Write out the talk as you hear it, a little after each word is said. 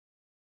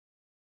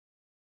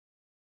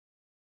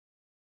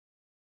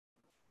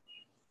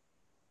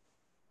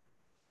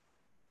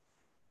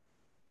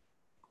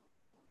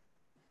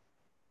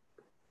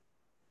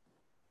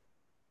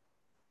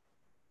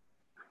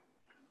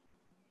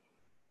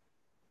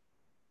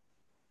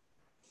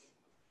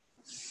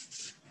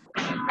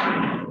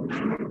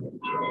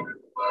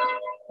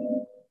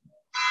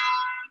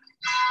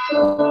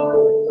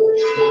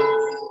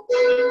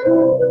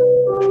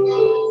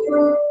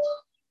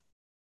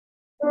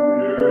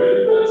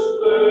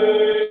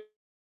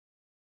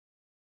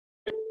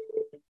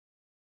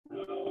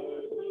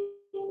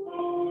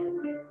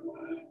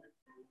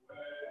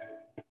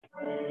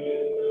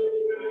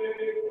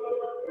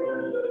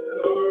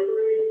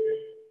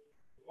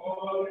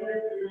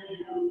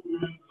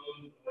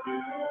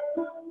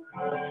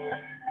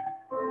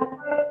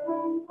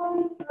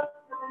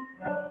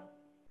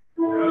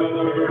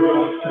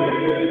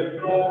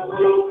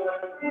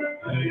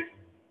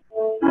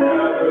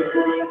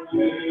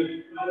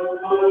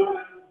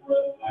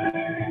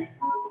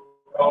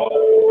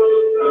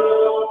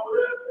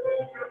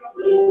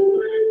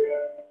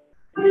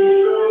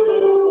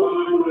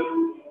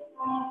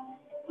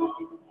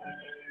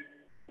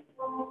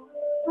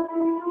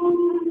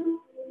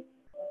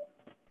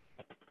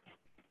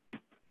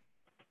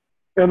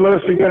And let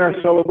us begin our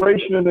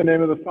celebration in the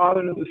name of the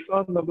Father, and of the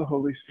Son, and of the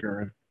Holy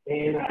Spirit.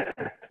 Amen.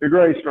 The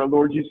grace of our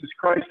Lord Jesus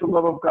Christ, the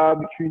love of God,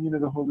 and the communion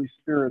of the Holy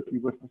Spirit be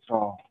with us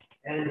all.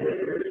 And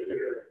with your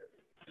spirit.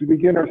 To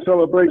begin our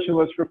celebration,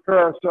 let's prepare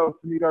ourselves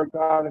to meet our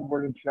God in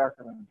word and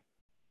sacrament.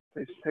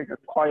 Let's take a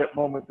quiet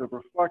moment of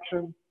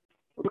reflection,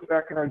 look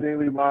back in our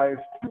daily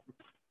lives,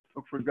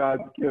 look for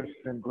God's gifts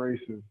and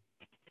graces.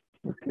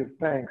 Let's give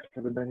thanks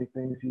for the many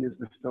things He has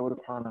bestowed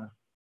upon us.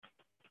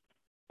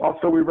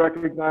 Also, we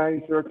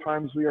recognize there are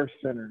times we are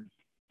sinners,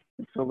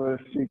 and so let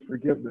us seek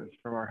forgiveness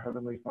from our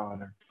Heavenly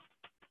Father.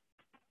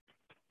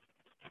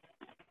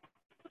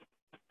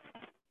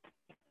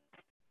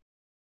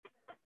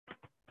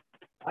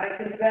 I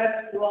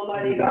confess to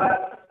Almighty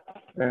God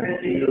And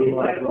to you,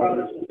 my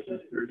brothers and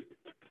sisters,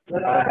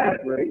 that I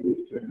have greatly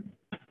sinned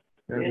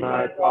in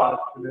my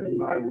thoughts and in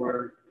my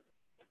words,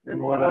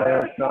 in what I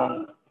have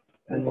done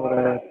and what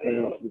I have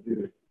failed to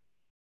do.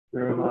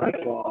 Through my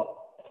fault,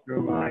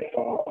 through my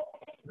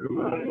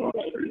most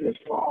grievous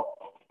fault.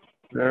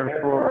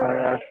 Therefore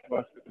I ask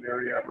Blessed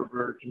Mary, ever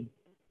Virgin,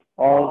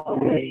 all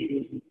the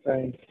angels and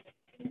saints,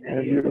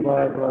 and you,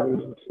 my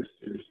brothers and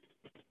sisters,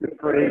 to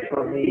pray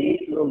for me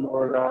to the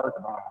Lord our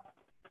God.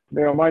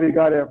 May Almighty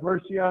God have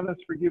mercy on us,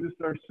 forgive us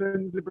our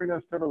sins, and bring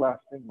us to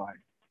everlasting life.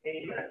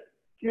 Amen.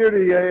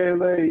 Kyrie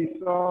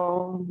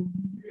eleison.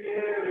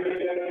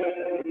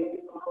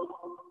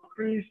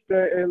 Christe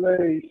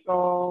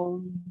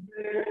eleison.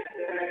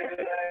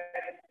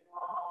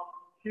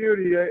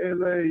 Kyrie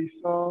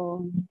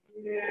eleison.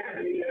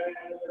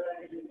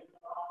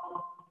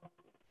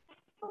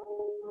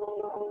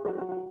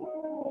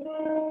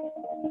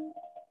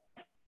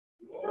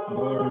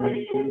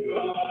 Glory to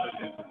God.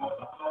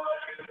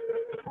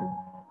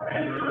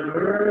 And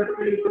earth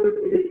is the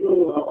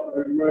people of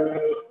the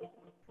rest.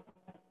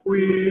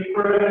 We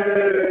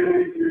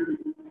praise you,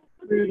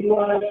 we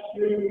bless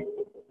you,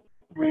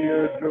 we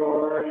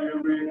adore you,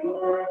 we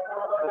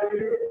glorify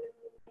you.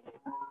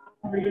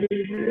 We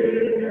give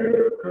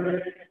you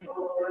praise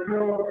for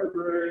your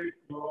great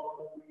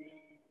glory.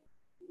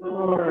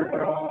 Lord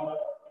God,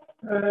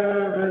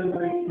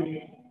 heavenly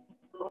King,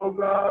 O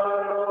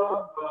God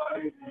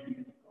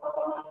Almighty,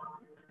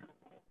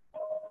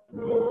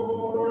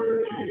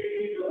 Lord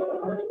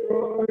Jesus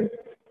Christ,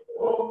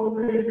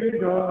 only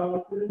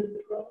begotten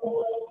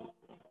God,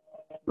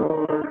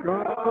 Lord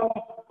God,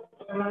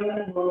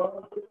 and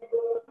Lord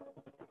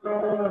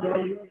God of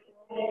the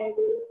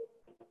Father,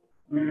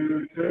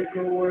 you take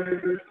away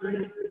the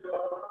sins of the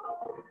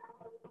world.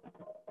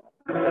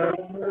 Have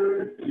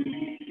mercy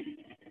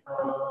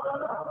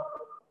on us.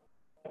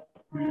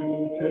 You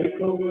take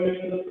away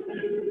the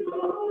sins of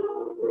the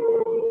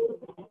world.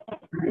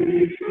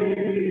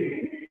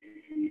 Receive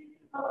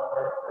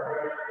our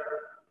prayer.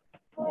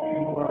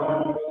 You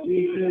are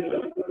seated at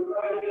the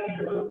right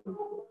hand of the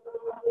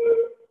Father.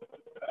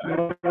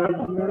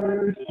 Have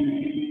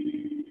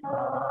mercy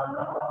on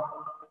us.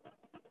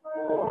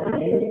 For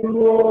you,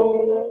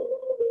 Lord,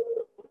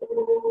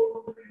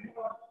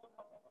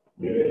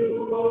 you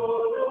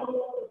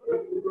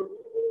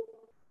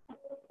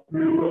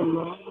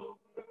alone,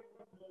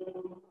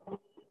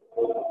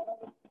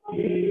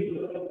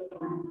 Jesus.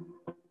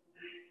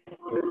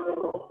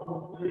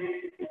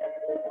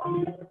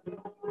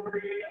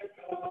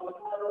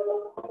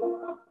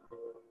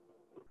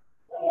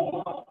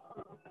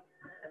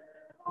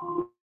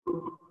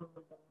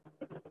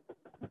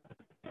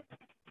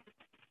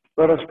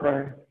 Let us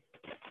pray.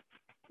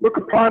 Look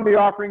upon the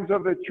offerings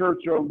of the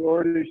church, O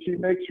Lord, as she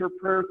makes her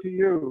prayer to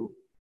you,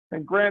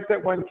 and grant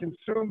that when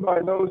consumed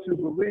by those who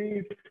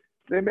believe,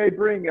 they may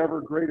bring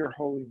ever greater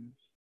holiness.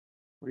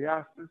 We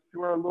ask this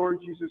through our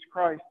Lord Jesus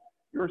Christ,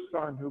 your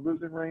Son, who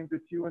lives and reigns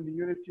with you in the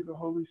unity of the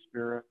Holy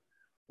Spirit,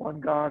 one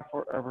God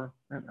forever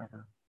and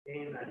ever.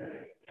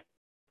 Amen.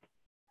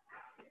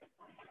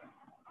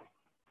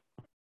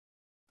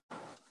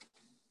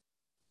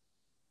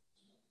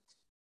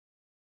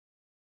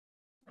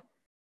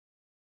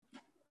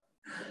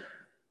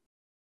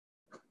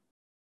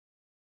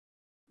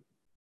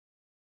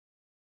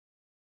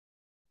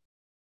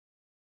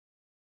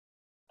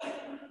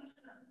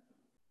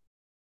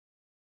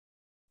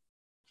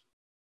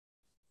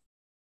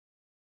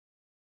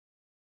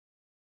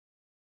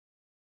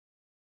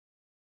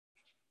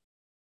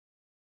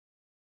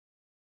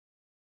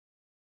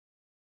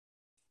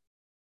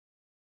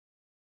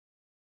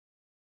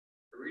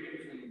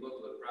 reading from the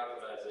book of the prophet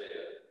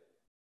Isaiah.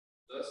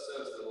 Thus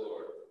says the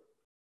Lord,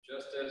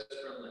 just as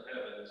from the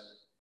heavens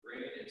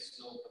rain and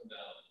snow come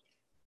down,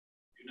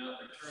 do not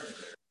return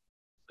there.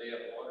 They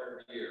have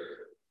watered the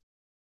earth,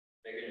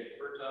 making it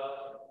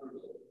fertile and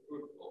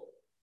fruitful,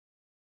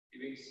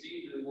 giving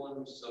seed to the one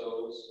who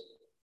sows,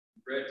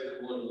 bread to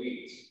the one who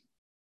eats.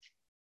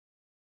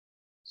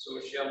 So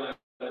shall my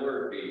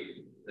word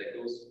be that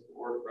goes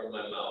forth from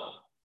my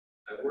mouth.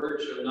 My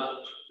word shall not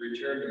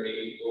return to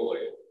me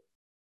void,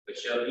 but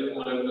shall do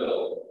my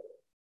will,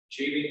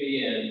 achieving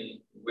the end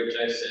which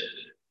I sent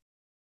it.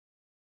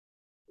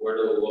 Word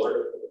of the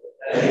Lord.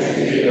 Thanks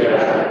be to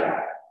God.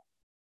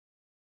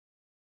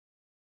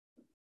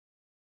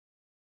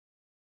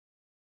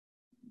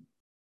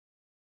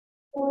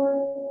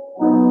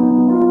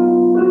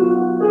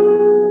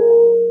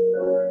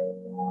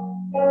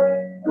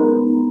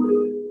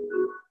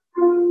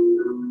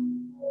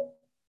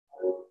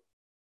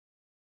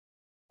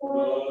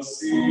 The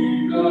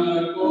seed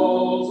that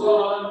falls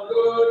on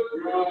good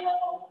ground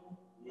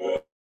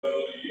will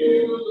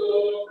yield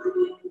a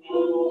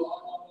fruitful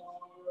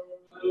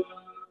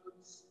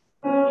harvest.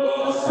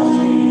 The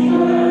seed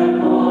that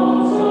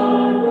falls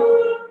on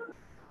good ground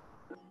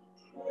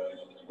will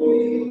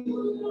yield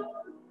a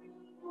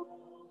fruitful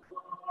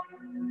harvest.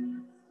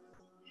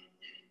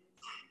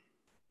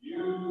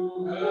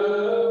 You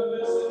have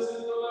business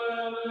in the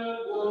land and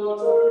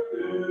watered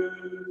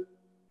it.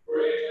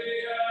 Greatly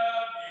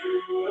have you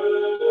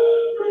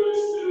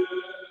enriched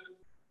it.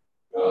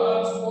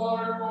 God's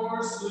water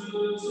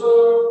courses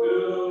are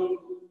filled.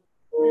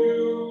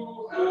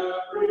 You have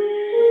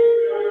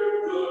prepared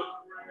the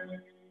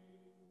grain.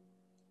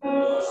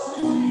 The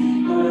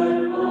seed that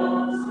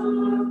comes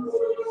from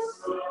the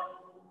sun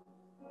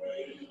will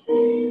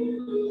be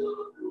the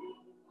fruit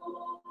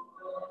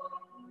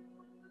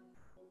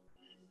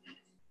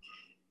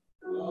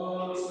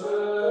of the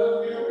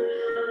Savior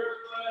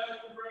and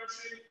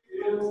branching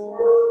its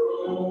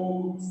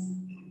rose,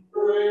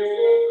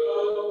 breaking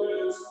up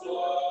its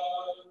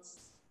buds,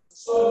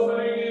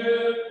 softening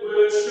it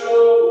with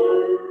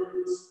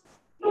showers,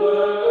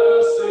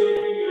 blessing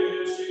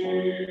its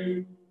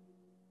yield.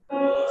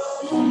 The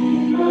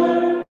seed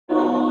that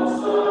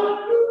falls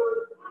on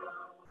good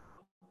ground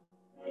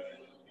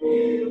will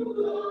yield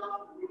a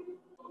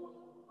fruitful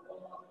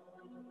harvest.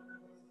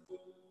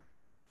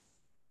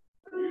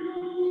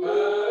 You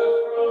have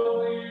crowned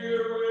the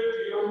year with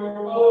your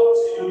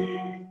bounty,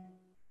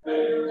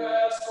 and your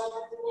hands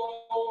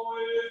overflow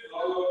with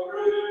a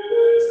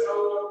rich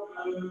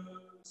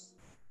harvest.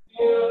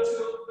 The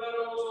until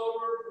meadows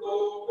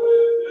overflow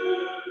with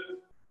it,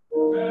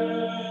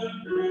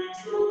 and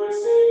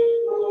rejoicing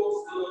flows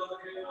the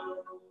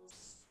hills.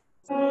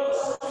 The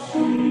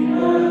seed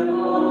that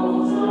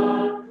falls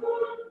on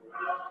good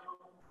ground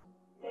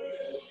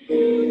will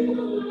yield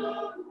a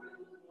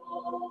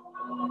fruitful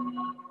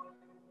harvest.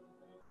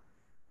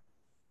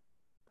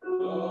 The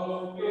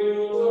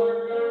fields are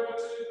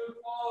carpeted with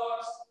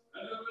flocks,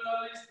 and the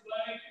valleys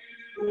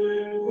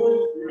blanketed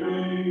with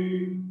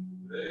grain.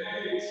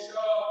 They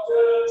shout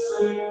and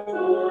sing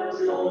for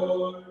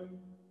joy.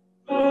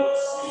 The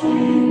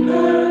seed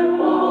that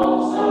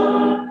falls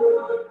on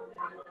good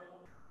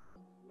ground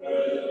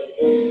will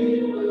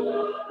yield a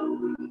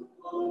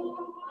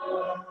fruitful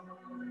harvest.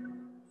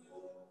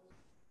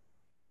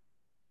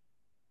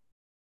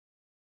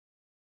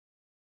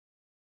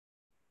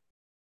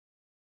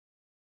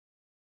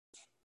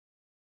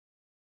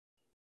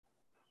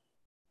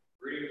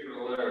 Reading from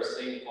the letter of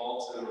St. Paul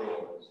to the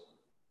Romans.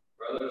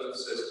 Brothers and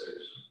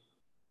sisters,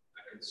 I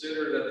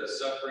consider that the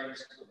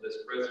sufferings of this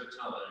present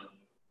time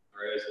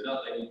are as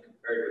nothing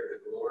compared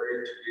with the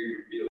glory to be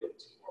revealed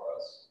for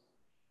us.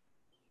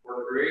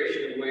 For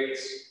creation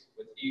awaits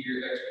with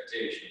eager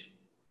expectation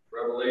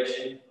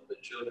revelation of the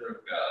children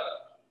of God.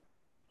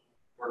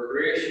 For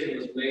creation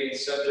was made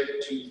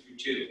subject to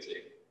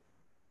futility,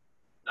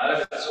 not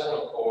of its own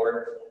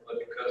accord, but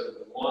because of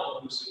the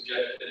one who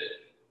subjected it.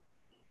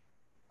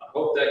 I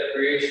hope that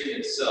creation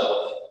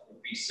itself will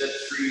be set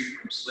free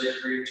from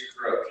slavery to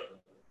corruption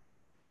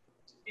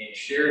and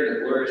share in the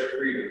glorious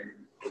freedom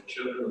of the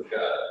children of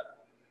God.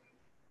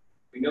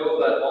 We know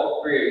that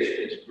all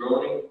creation is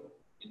groaning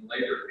in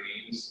labor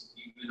pains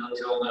even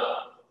until now.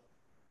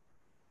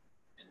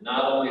 And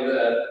not only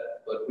that,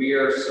 but we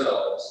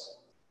ourselves,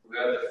 who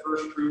have the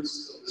first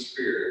fruits of the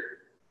Spirit,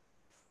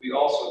 we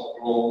also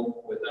groan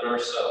within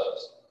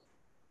ourselves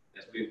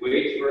as we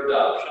wait for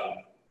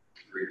adoption,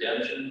 the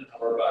redemption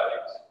of our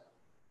bodies.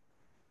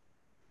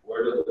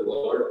 Word of the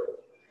Lord.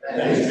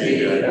 Thanks be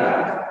to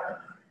God.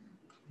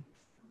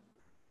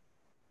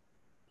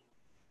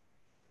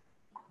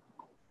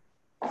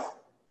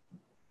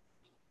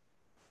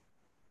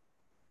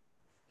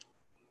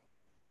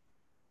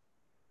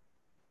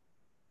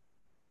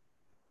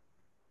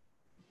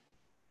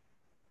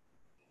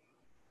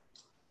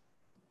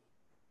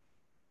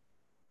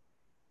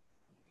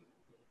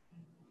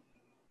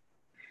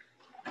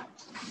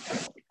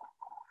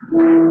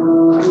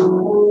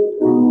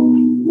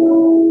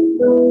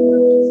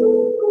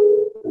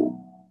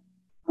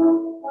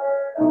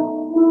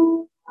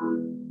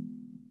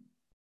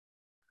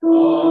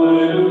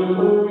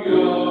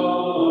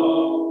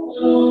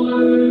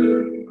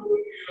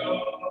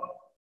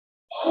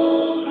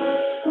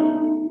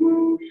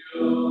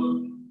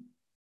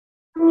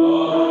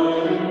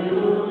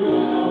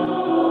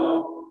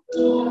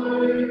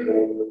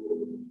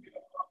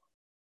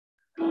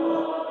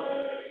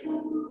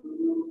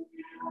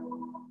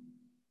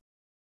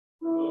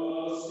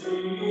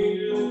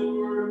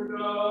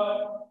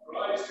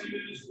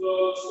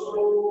 the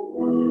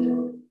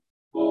soul.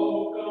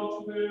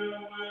 Oh, come to him,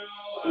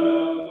 will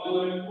have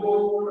mine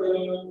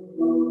forever.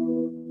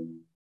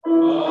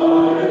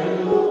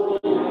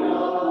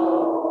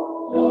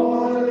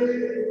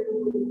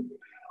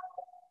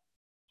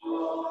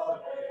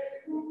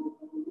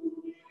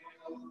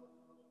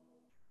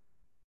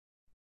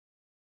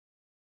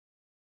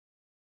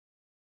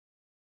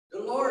 The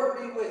Lord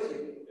be with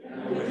you.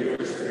 And with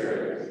your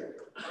spirit.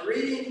 A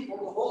reading from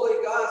the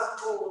Holy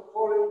Gospel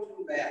according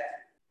to Matthew.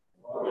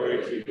 Glory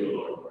to you,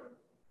 Lord.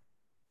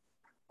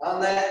 On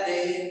that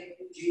day,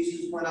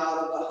 Jesus went out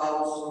of the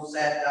house and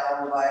sat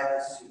down by the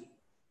sea.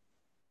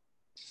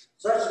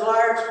 Such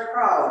large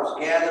crowds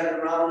gathered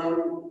around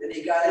him that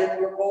he got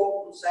into a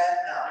boat and sat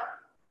down.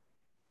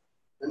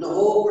 And the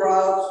whole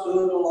crowd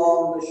stood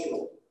along the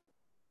shore.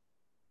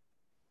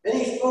 Then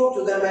he spoke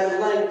to them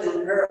at length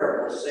in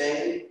parables,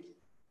 saying,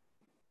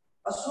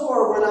 a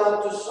sower went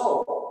out to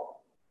sow,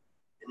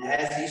 and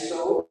as he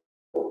sowed,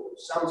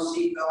 some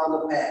seed fell on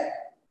the path,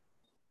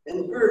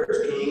 and birds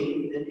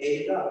came and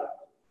ate it up.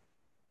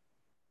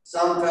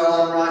 Some fell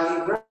on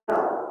rocky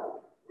ground,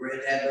 where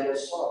it had little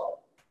soil.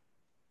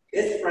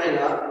 It sprang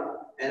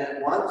up, and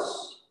at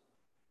once,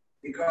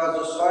 because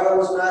the soil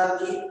was not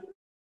deep,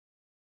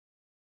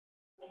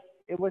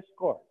 it was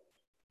scorched,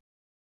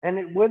 and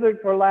it withered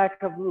for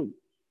lack of root.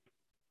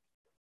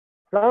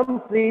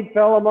 Some seed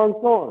fell among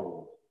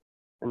thorns,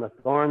 and the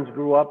thorns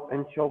grew up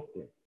and choked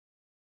it.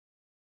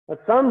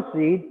 But some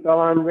seed fell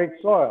on rich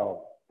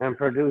soil and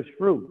produced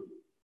fruit,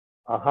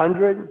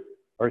 100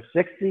 or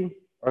 60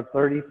 or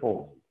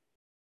 30-fold.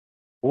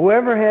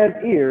 Whoever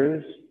has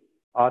ears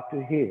ought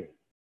to hear.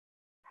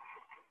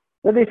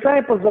 The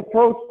disciples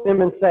approached him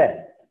and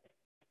said,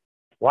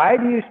 why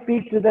do you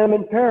speak to them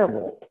in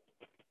parables?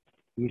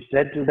 He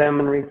said to them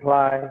in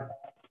reply,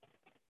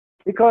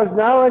 because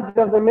knowledge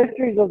of the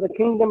mysteries of the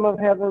kingdom of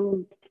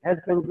heaven has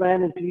been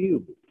granted to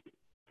you,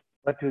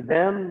 but to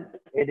them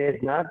it has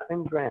not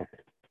been granted.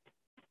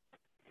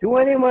 To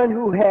anyone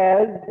who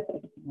has,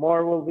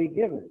 more will be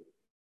given,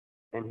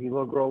 and he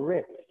will grow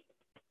rich.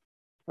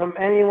 From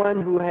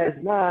anyone who has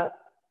not,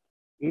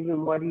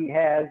 even what he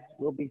has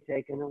will be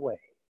taken away.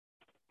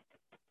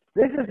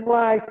 This is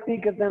why I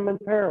speak of them in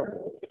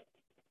parables,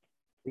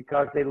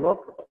 because they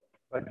look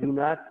but do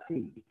not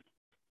see,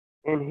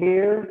 and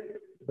hear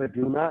but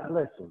do not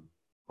listen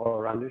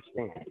or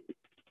understand.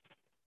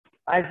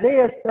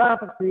 Isaiah's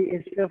prophecy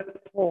is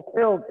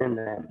fulfilled in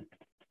them,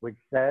 which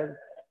says,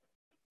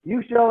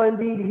 you shall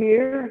indeed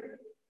hear,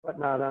 but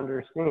not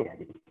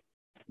understand.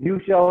 You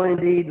shall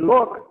indeed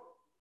look,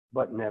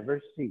 but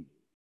never see.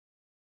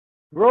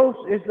 Gross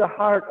is the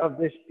heart of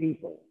this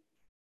people.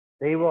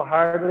 They will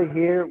hardly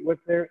hear with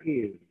their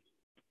ears.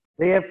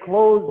 They have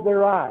closed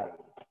their eyes,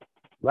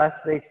 lest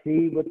they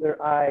see with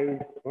their eyes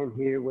and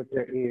hear with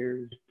their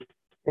ears,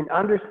 and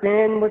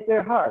understand with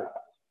their hearts,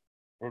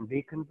 and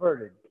be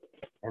converted,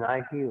 and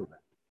I heal them.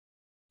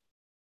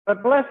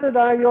 But blessed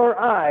are your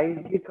eyes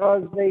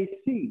because they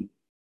see,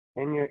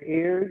 and your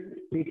ears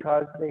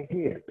because they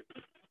hear.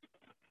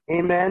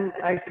 Amen,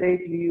 I say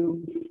to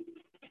you,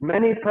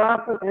 many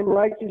prophets and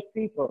righteous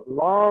people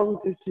long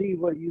to see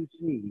what you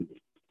see,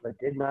 but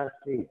did not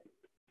see it,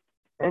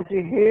 and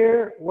to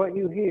hear what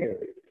you hear,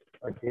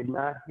 but did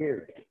not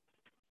hear it.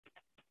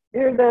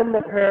 Hear then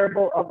the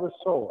parable of the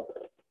sower.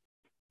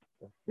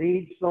 The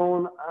seed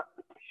sown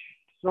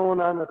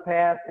on the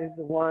path is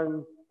the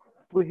one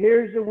who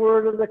hears the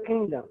word of the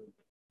kingdom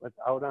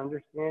without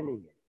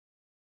understanding it.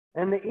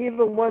 And the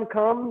evil one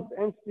comes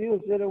and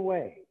steals it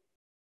away,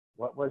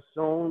 what was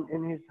sown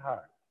in his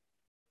heart.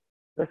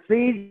 The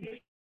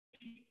seed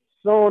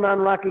sown on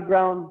rocky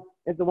ground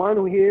is the one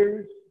who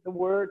hears the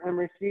word and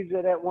receives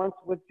it at once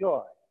with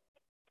joy.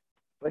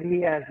 But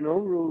he has no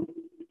root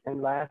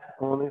and lasts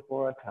only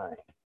for a time.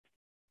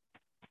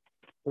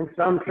 When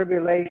some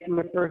tribulation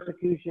or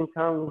persecution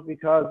comes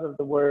because of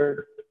the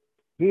word,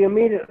 he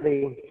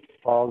immediately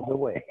falls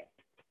away.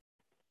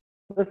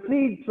 The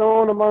seed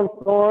sown among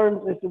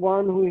thorns is the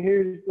one who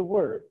hears the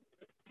word,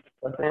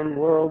 but then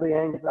worldly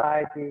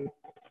anxiety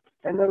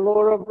and the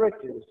lure of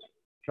riches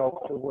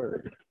choke the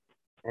word,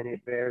 and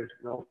it bears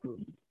no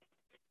fruit.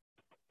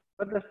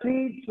 But the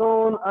seed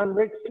sown on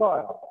rich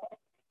soil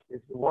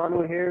is the one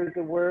who hears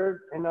the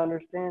word and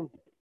understands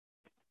it,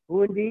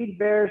 who indeed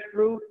bears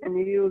fruit and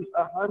yields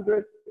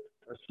 100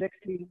 or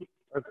 60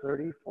 or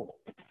 30-fold.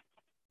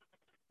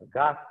 The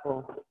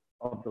gospel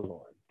of the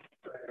Lord.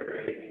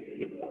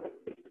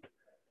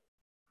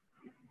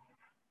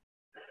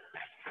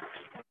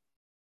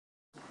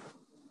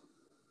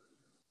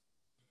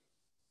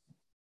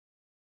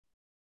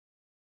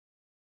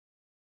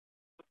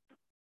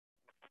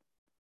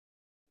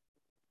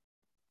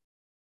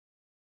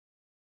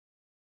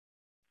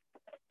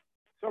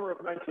 Summer of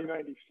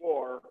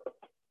 1994,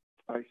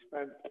 I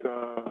spent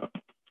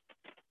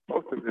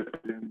most of it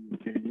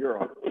in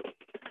Europe.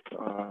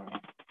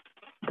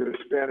 Did a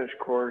Spanish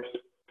course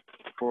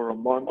for a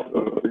month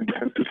of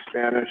intensive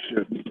Spanish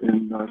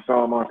in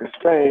Salamanca,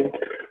 Spain,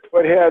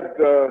 but had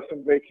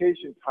some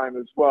vacation time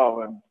as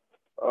well. And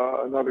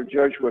another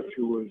Jesuit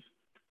who was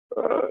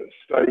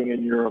studying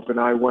in Europe, and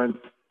I went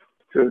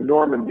to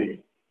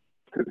Normandy,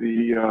 to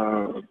the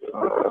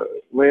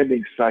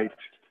landing site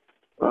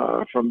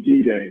from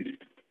D-Day.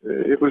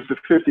 It was the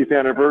 50th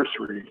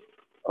anniversary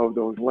of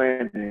those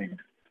landings.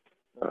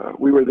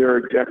 We were there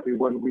exactly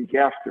 1 week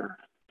after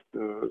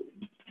the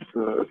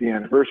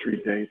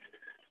anniversary date.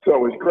 So it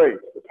was great.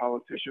 The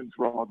politicians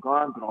were all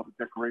gone, but all the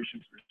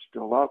decorations were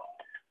still up.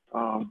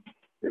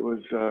 It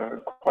was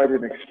quite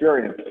an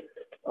experience.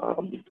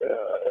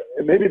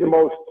 And maybe the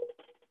most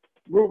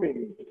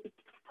moving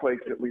place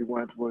that we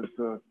went was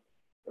the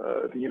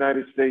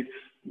United States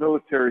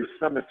Military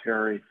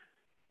Cemetery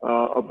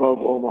above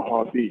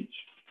Omaha Beach.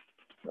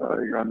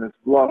 You're on this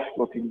bluff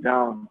looking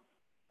down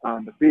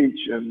on the beach,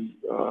 and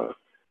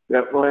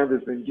that land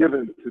has been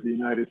given to the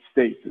United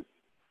States.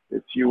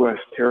 It's U.S.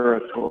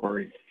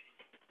 territory.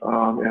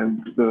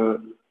 And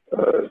the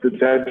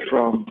dead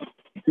from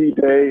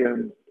D-Day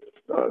and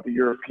the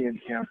European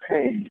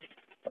campaign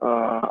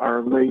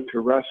are laid to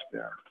rest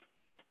there.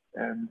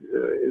 And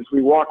as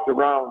we walked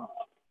around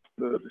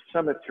the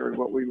cemetery,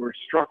 what we were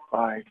struck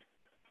by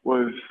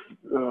was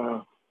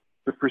the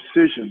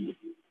precision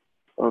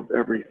of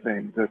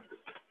everything, that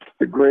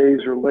the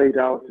graves are laid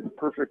out in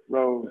perfect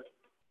rows,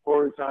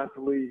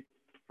 horizontally,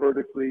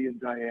 vertically, and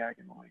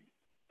diagonally.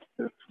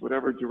 That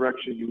whatever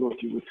direction you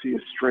look, you would see a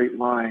straight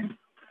line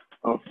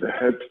of the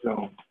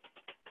headstone.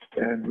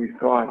 And we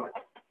thought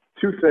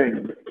two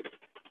things.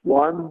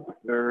 One,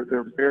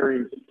 they're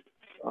buried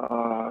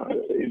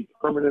in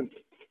permanent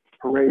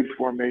parade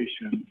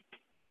formation.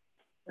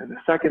 And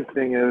the second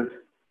thing is,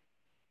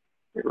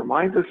 it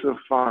reminds us of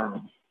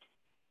farms,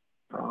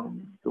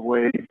 the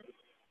way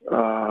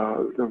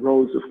the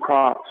rows of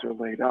crops are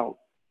laid out.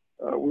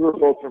 We were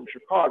both from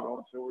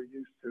Chicago, so we're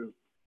used to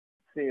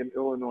seeing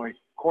Illinois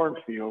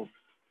cornfields.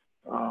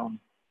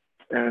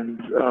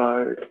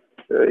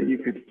 You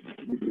could,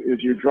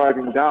 as you're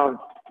driving down,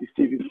 you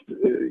see these,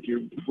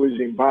 you're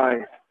whizzing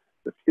by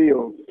the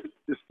field,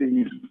 just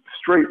these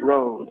straight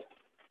rows.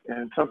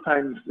 And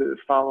sometimes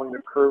following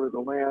the curve of the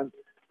land,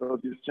 they'll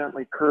just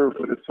gently curve,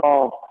 but it's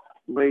all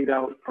laid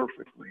out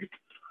perfectly.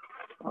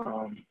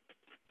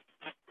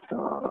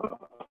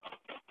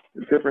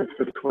 The difference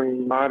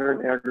between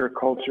modern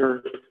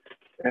agriculture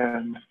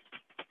and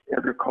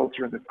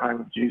agriculture in the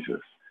time of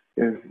Jesus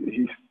is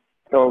he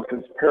tells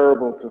his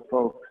parable to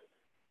folks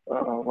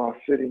while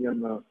sitting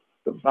in the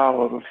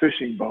bow of a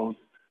fishing boat.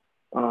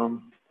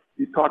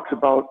 He talks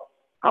about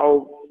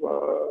how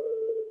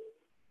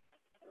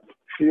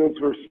fields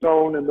were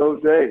sown in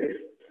those days.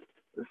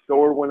 The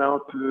sower went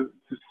out to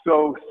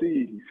sow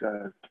seed, he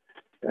says.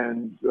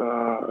 And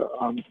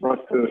I'm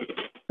brought to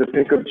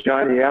think of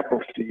Johnny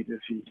Appleseed as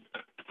he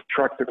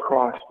trucked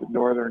across the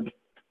northern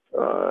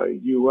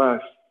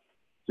U.S.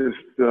 just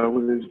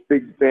with his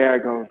big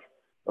bag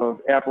of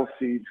apple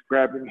seeds,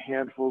 grabbing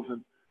handfuls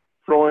and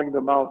throwing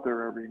them out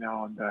there every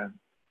now and then.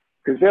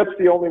 Because that's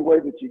the only way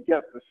that you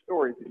get the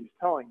story that he's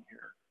telling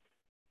here.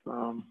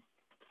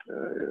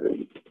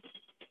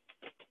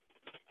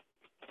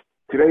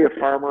 Today, a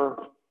farmer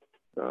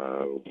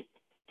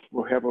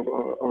will have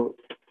a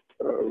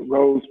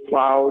rows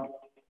plowed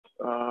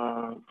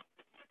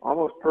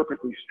almost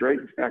perfectly straight.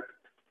 In fact,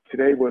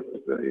 today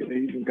they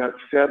even got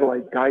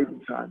satellite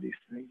guidance on these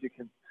things. You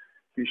can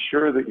be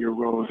sure that your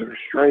rows are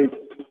straight.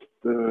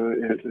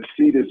 The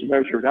seed is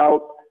measured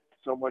out,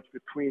 so much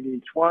between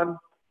each one.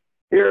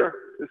 Here,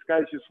 this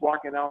guy's just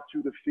walking out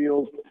through the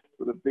field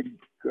with a big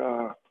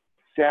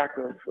sack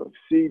of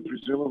seed,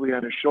 presumably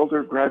on his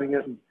shoulder, grabbing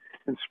it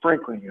and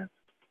sprinkling it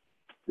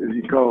as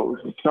he goes.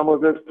 And some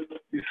of it,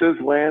 he says,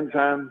 lands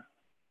on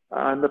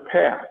the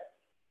path,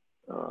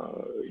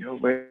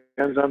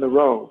 lands on the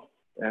road.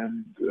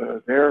 And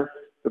there,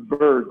 the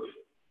birds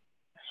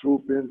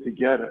swoop in to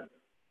get it.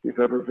 If you've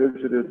ever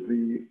visited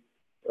the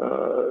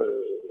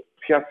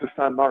Piazza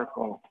San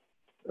Marco,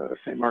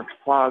 St. Mark's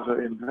Plaza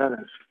in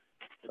Venice,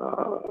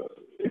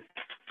 it's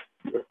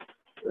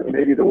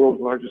maybe the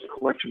world's largest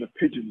collection of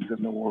pigeons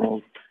in the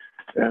world.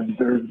 And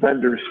there's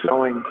vendors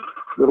selling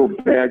little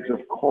bags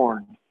of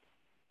corn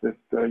that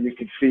you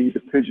can feed the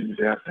pigeons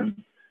at.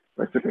 And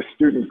I took a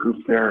student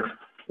group there.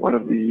 One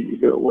of the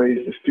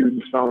ways the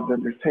students found to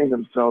entertain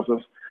themselves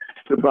was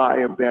to buy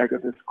a bag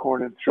of this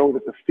corn and throw it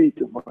at the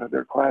feet of one of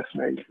their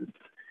classmates and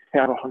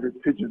have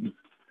 100 pigeons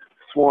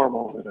swarm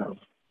over them.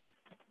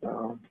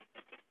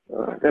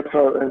 That's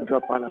how it ends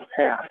up on a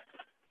path,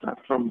 not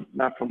from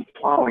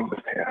plowing the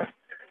path.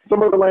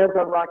 Some of the land's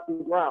on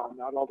rocky ground.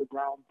 Not all the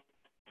ground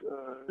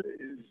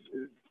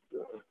is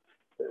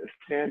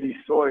sandy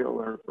soil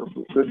or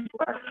good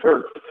black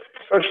dirt,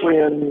 especially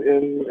in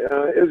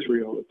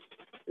Israel.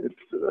 It's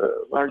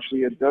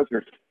largely a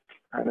desert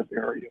kind of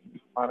area.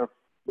 There's a lot of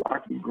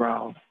rocky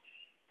ground,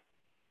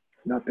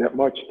 not that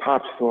much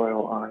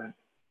topsoil on it.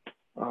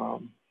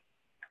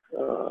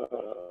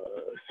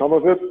 Some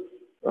of it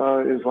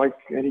is like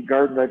any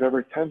garden I've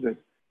ever tended.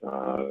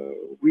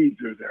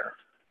 Weeds are there.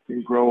 You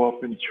can grow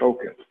up and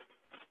choke it.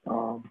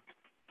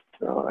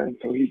 And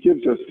so he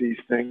gives us these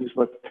things,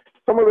 but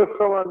some of it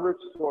fell on rich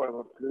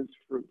soil and produced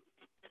fruit.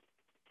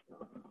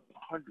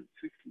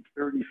 160,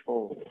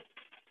 30-fold.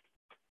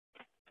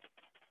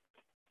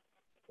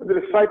 And the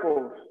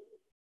disciples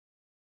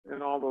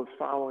and all those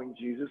following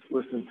Jesus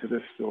listened to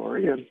this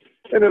story, and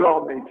it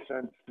all made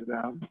sense to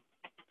them.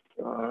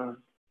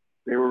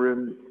 They were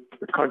in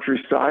the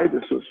countryside.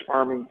 This was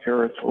farming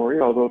territory,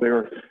 although they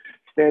were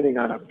standing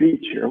on a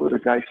beach here with a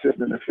guy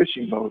sitting in a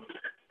fishing boat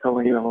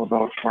telling them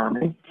about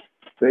farming.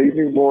 They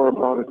knew more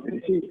about it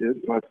than he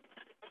did, but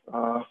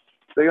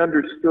they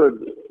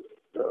understood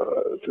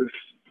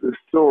this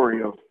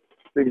story of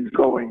things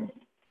going,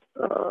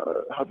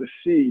 how the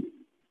seed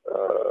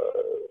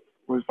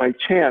was by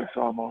chance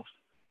almost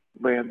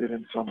landed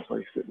in some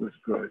place that was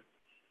good.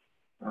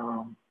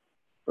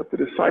 But the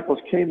disciples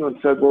came to him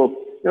and said, well,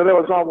 that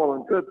was all well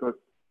and good, but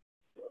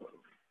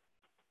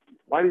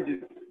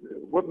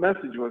what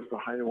message was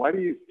behind it? Why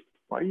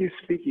are you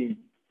speaking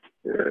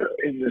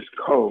in this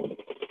code?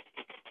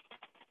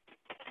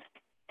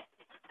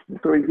 And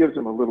so he gives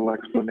them a little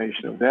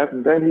explanation of that,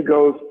 and then he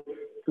goes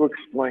to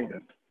explain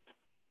it.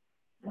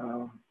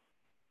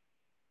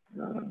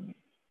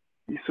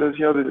 He says,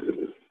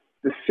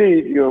 the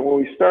seed, when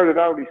we started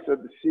out, he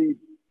said the seed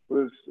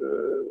was,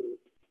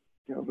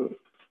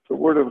 the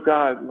Word of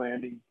God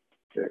landing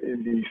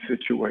in these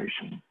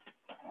situations.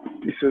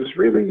 He says,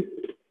 really,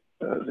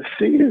 the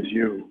seed is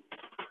you.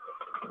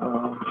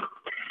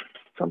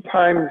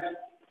 Sometimes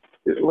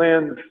it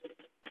lands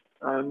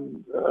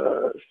on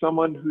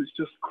someone who's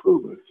just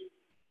clueless.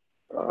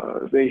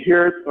 They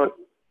hear it, but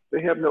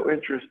they have no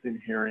interest in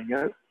hearing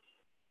it.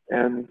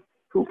 And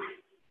poof,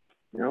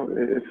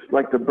 it's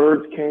like the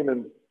birds came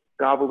and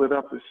gobbled it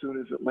up as soon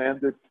as it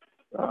landed.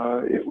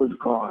 It was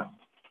gone.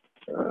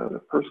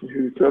 The person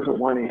who doesn't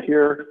want to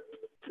hear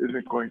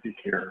isn't going to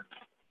hear.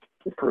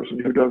 The person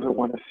who doesn't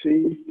want to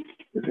see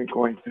isn't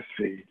going to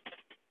see.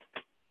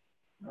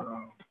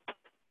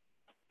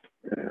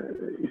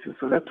 He says,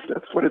 so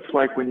that's what it's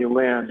like when you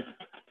land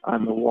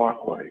on the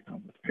walkway,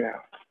 on the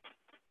path,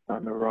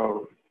 on the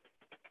road.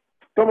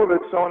 Some of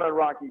it's sown on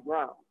rocky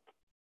ground.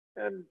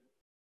 And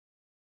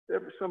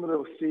some of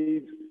those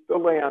seeds,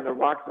 they'll lay on the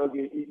rocks, they'll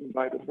get eaten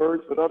by the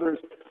birds, but others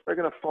are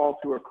going to fall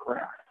through a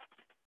crack.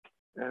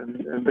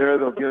 And there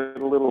they'll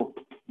get a little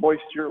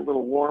moisture, a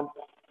little warmth,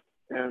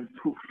 and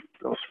poof,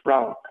 they'll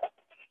sprout.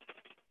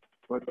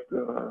 But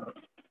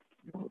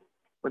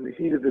when the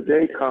heat of the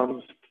day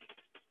comes,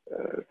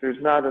 if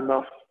there's not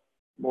enough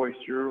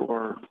moisture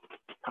or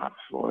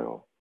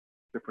topsoil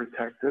to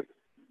protect it,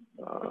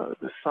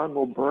 the sun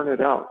will burn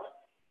it out.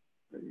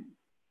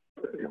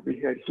 We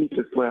had heat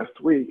this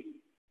last week.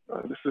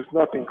 This is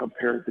nothing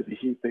compared to the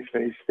heat they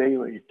face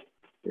daily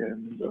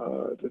in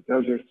the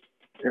desert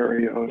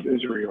area of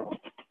Israel.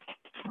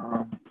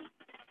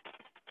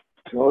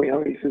 So,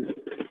 he says,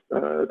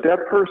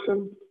 that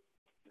person,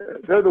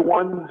 they're the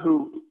ones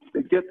who,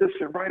 they get this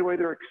and right away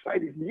they're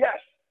excited. Yes,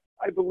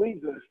 I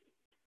believe this.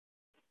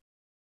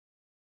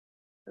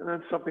 And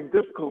then something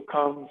difficult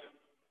comes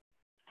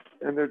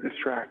and they're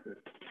distracted.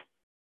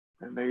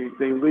 And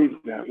they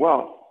leave that.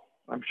 Well,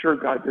 I'm sure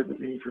God didn't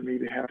mean for me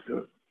to have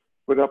to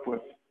put up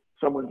with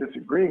someone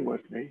disagreeing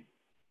with me.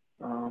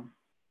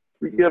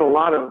 We get a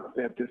lot of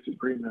that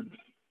disagreement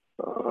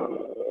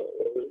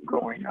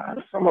going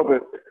on. Some of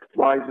it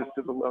rises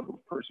to the level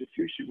of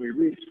persecution. We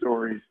read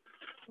stories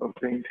of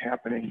things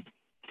happening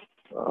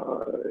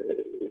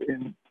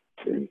in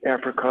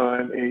Africa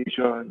and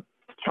Asia and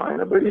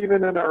China, but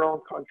even in our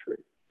own country,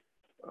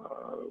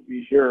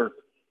 we hear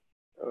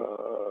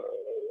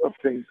of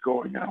things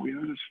going on. We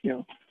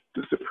know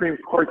the Supreme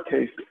Court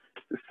case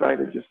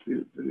decided just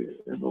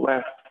in the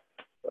last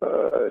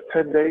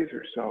 10 days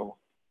or so,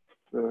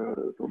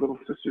 the Little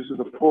Sisters of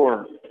the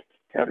Poor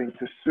having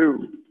to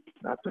sue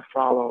not to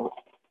follow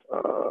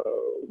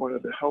one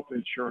of the health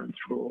insurance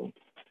rules.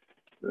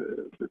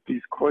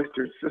 These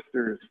cloistered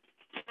sisters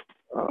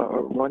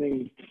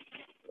running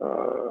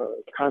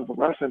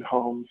convalescent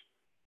homes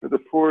for the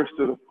poorest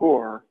of the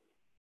poor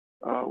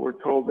were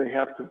told they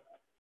have to,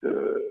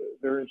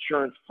 their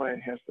insurance plan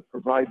has to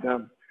provide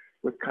them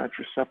with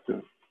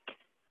contraceptive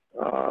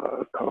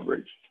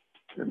coverage.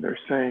 And they're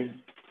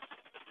saying,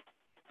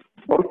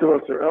 most of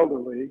us are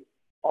elderly,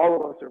 all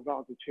of us are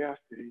vowed to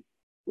chastity.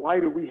 Why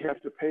do we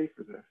have to pay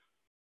for this?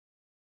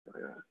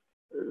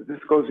 This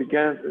goes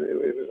against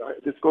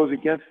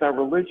our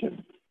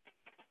religion.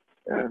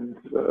 And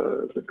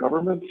the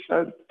government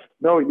said,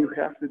 no, you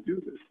have to do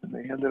this. And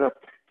they ended up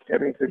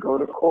having to go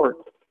to court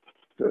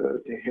to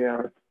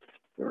have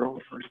their own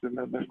First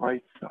Amendment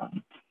rights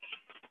done.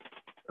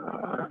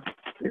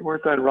 They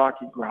weren't on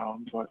rocky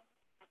ground, but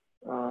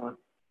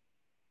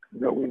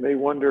we may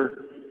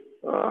wonder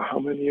how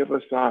many of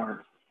us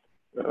are.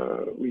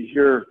 We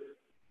hear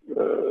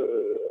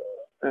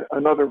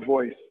another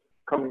voice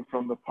coming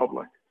from the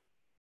public.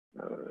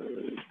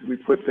 We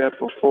put that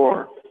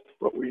before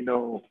what we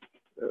know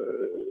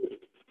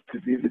to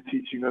be the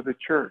teaching of the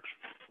church,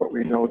 what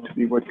we know to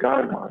be what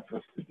God wants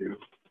us to do.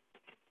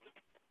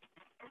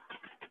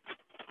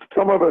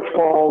 Some of it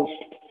falls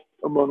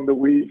among the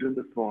weeds and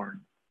the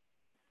thorns.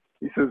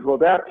 He says, well,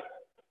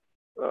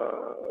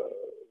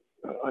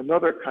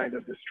 another kind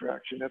of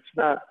distraction. It's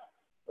not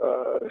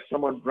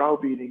someone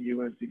browbeating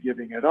you into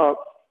giving it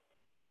up.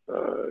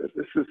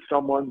 This is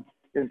someone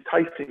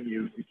enticing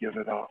you to give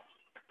it up.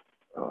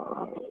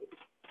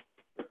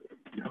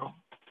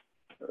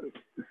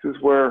 This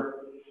is where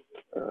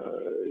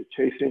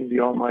chasing the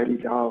almighty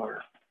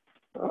dollar.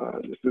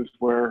 This is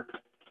where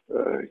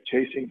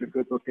chasing the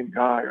good-looking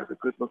guy or the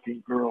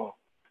good-looking girl.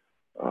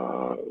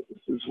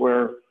 This is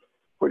where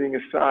putting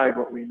aside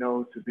what we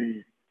know to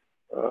be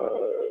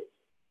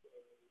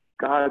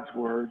God's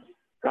word,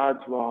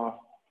 God's law,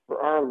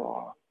 for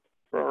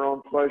our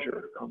own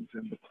pleasure comes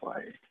into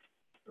play.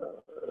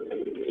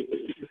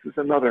 This is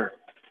another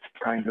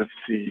kind of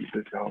seed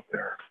that's out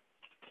there.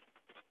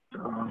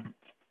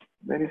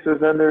 Then he says,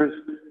 then there's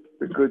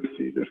the good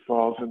seed that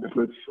falls in the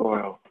good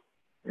soil,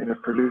 and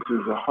it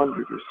produces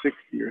 100 or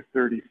 60 or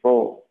 30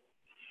 fold.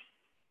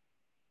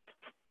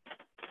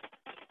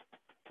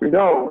 We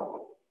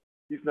know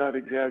he's not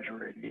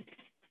exaggerating. In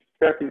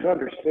fact, he's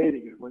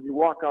understating it. When you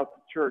walk out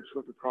to church,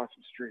 look across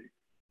the street.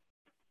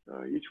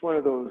 Each one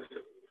of those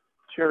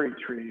cherry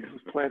trees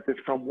was planted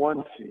from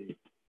one seed.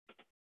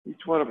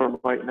 Each one of them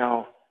right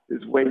now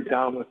is weighed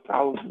down with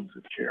thousands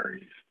of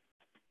cherries.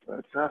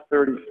 It's not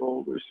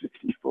 30-fold or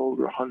 60-fold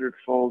or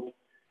 100-fold.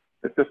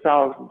 It's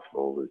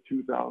 1,000-fold or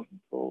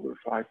 2,000-fold or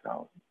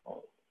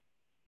 5,000-fold.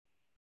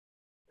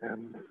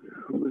 And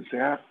who is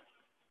that?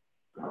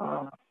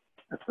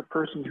 That's the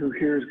person who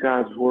hears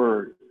God's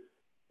word,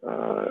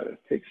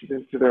 takes it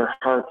into their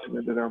hearts and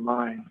into their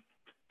minds,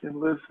 and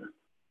lives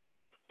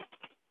it.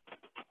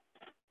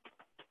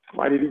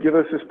 Why did he give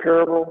us this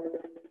parable?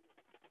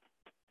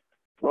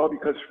 Well,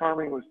 because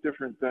farming was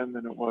different then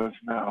than it was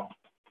now.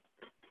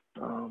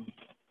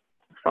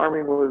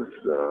 Farming was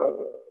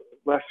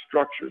less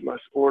structured, less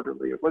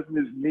orderly. It wasn't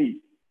as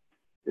neat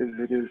as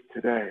it is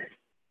today.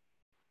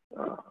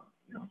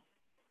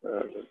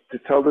 To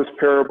tell this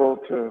parable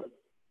to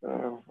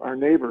our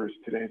neighbors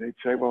today, they'd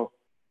say, well,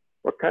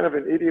 what kind of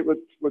an idiot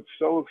would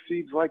sow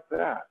seeds like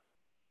that?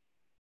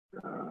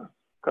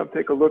 Come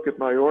take a look at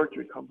my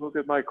orchard. Come look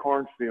at my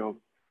cornfield.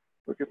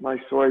 Look at my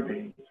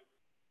soybeans.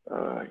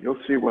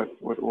 You'll see what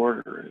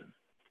order is.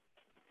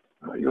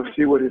 You'll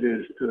see what it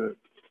is to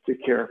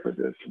care for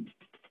this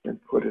and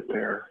put it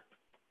there.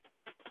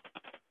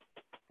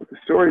 But the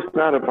story's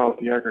not about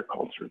the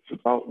agriculture. It's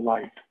about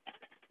life.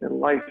 And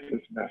life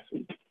is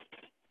messy.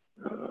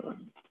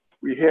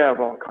 We have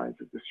all kinds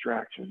of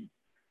distractions.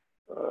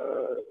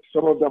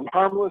 Some of them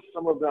harmless,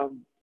 some of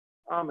them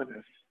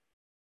ominous.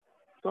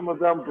 Some of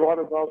them brought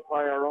about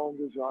by our own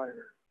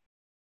desire.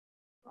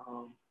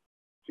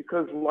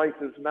 Because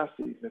life is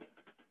messy,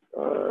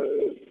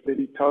 that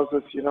he tells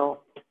us, you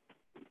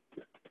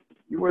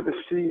are the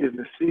seed, and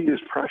the seed is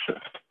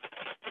precious.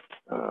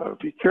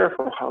 Be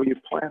careful how you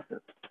plant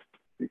it.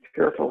 Be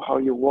careful how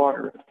you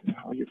water it, and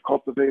how you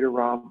cultivate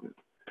around it,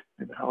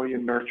 and how you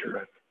nurture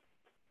it.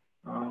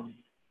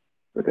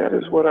 But that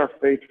is what our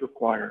faith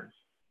requires.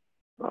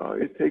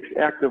 It takes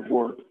active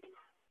work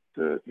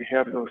to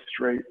have those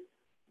straight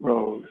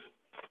rows.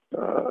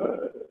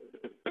 To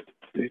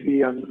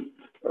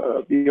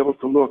be able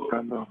to look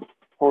on the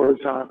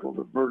horizontal,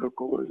 the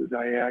vertical, or the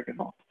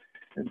diagonal,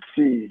 and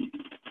see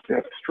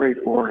that straight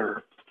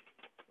order.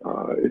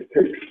 It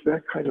takes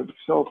that kind of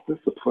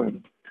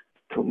self-discipline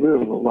to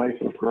live a life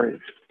of grace.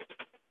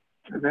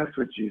 And that's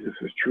what Jesus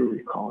is truly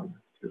calling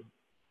us to.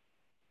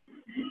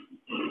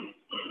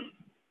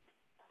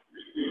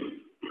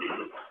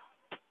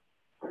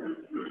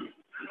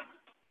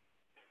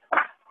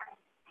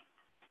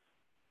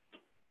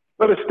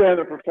 Let us stand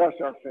and profess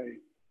our faith.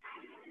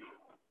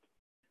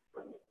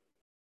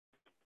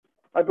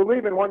 I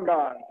believe in one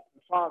God,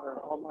 the Father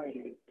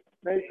Almighty,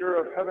 maker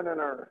of heaven and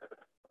earth,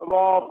 of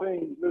all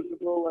things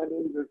visible and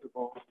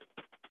invisible.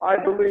 I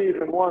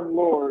believe in one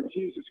Lord,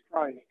 Jesus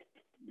Christ,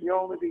 the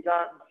only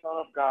begotten Son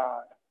of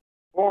God,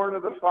 born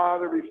of the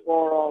Father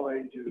before all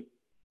ages,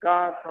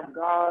 God from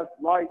God,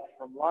 light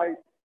from light,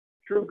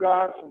 true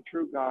God from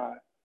true God,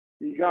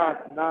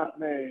 begotten, not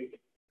made,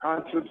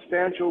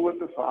 consubstantial with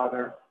the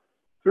Father.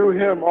 Through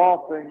him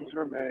all things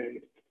were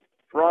made.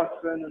 For us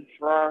sin and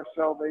for our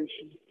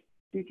salvation,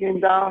 he came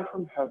down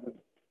from heaven,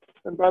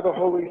 and by the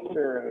Holy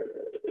Spirit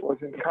was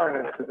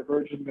incarnate to the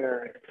Virgin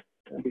Mary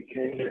and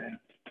became man.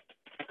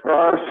 For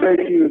our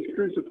sake he was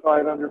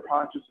crucified under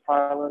Pontius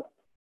Pilate.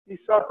 He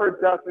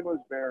suffered death and was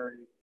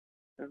buried,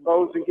 and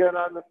rose again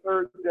on the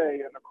third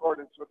day in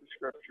accordance with the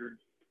Scriptures.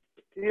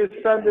 He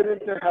ascended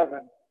into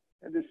heaven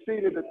and is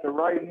seated at the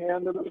right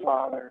hand of the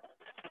Father.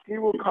 He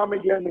will come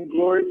again in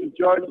glory to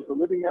judge the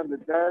living and the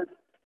dead,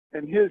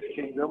 and his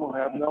kingdom will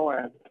have no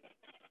end.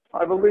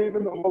 I believe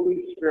in the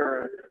Holy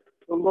Spirit,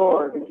 the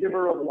Lord, the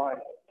giver of life,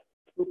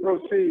 who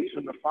proceeds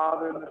from the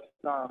Father and the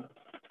Son,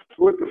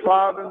 who with the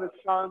Father and the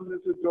Son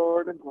is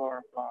adored and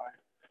glorified,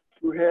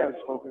 who has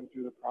spoken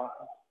through the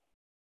prophets.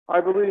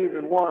 I believe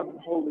in one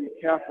holy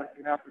Catholic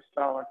and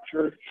Apostolic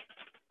Church.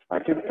 I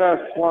confess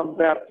one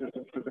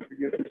baptism for the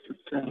forgiveness of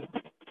sins,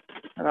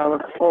 and I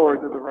look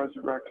forward to the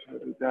resurrection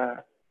of the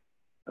dead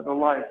and the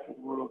life of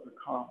the world to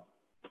come.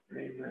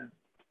 Amen.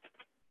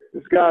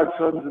 As God's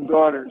sons and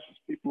daughters, as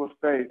people of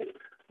faith,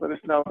 let us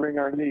now bring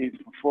our needs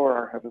before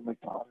our Heavenly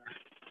Father.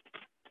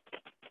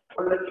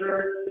 For the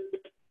church,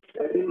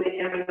 that we may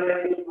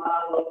emulate the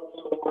model of the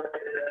Lord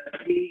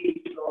and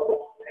achieve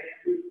souls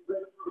and to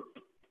good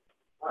fruit.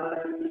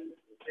 Under the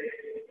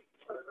safety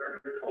of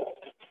the goal.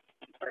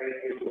 Praise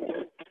you,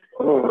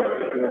 Lord.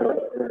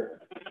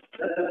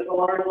 That the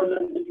thorns and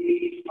the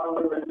disease of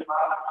the poverty and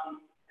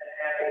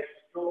have a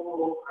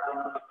stronghold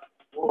crown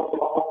will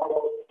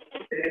follow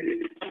in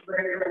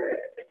greater way.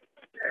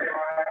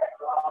 Thereby,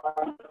 God,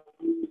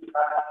 who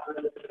God,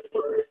 the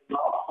word, and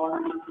all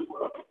corners of the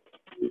world.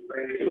 We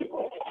praise you,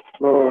 Lord.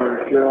 Lord,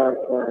 hear our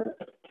prayer.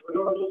 For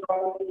those who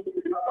struggle to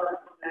recover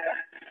from that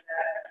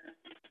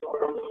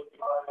storm of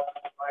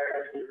fire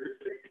and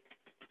disease,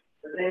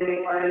 that they may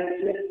find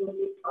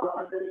assistance,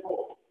 comfort, and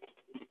hope.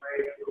 We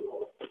praise you,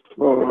 Lord.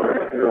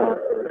 Lord, hear our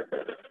prayer.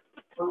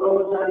 For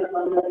those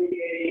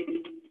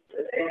unmitigated,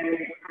 that they may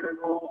return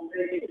home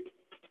safe,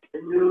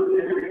 renewed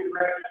and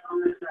refreshed from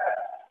the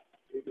past.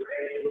 We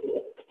praise you,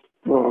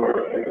 Lord. Lord,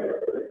 hear our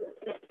prayer.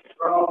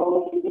 For all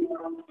those who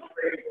come to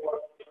pray for,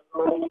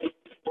 those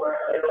who are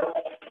ill,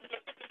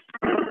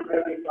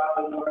 Heavenly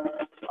Father, Lord,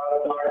 Father,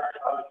 Lord,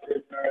 Father,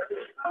 Spirit,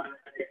 Father,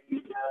 thank you,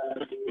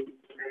 Father, in the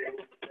name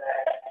of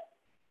that.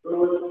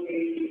 Lord,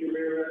 Casey,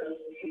 Rivera,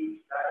 Steve,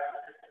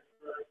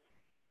 Dr.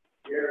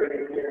 Jerry,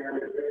 Karen,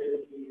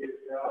 Richard, Jesus,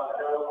 God,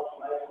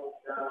 Michael,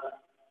 John,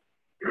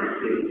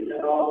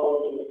 and all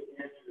those who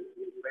answer,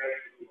 we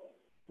praise you,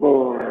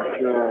 Lord. Lord,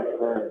 hear our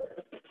prayer.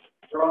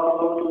 For all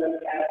those that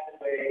passed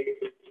away,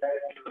 that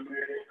you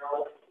married,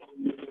 all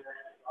we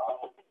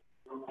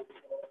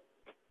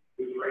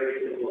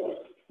praise you, Lord.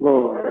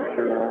 Lord,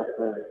 hear our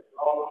prayer.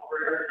 All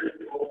prayers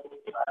and hope of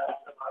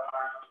our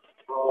hearts,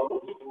 for all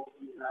those who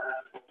do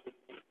not,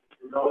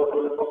 and those who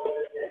hope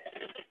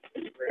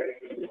we praise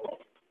you, Lord.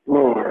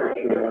 Lord,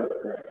 hear our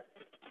prayer.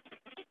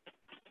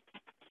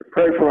 We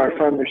pray for my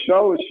friend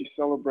Michelle as she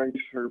celebrates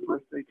her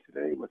birthday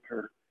today with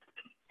her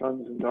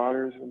sons and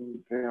daughters and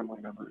family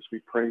members. We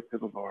pray to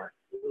the Lord.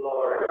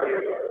 Lord,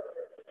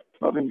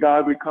 Loving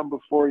God, we come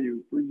before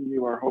you, bringing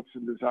you our hopes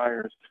and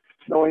desires,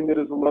 knowing that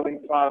as a loving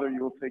Father,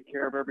 you will take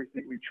care of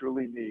everything we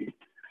truly need.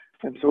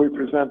 And so we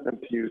present them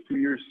to you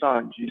through your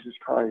Son, Jesus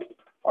Christ,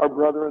 our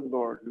brother and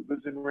Lord, who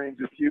lives and reigns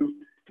with you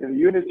in the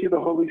unity of the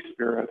Holy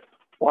Spirit,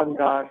 one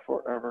God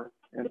forever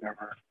and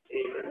ever.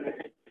 amen.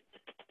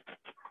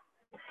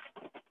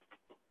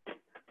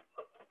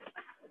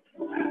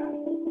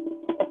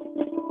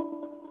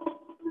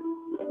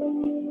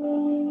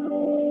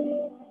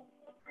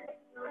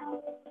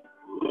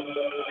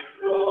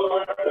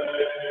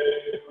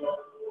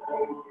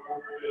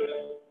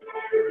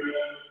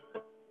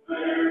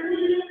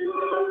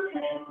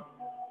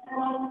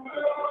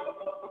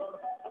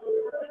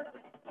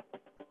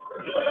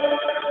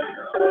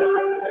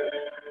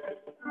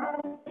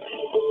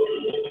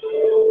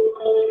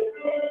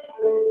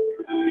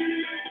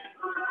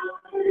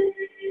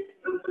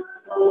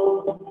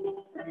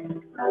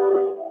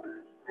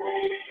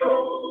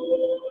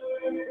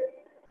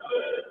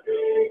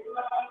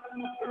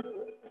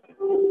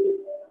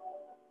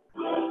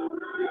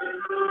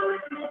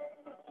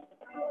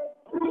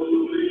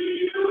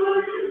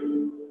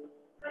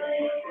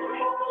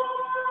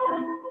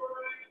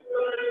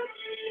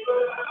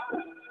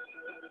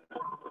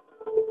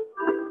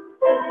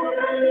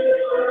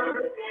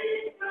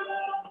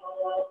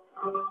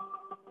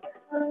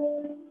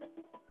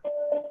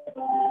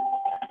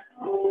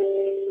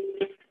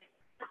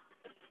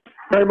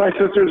 Pray, my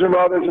sisters and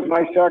brothers, that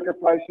my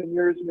sacrifice and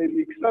yours may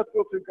be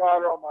acceptable to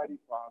God, our Almighty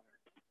Father.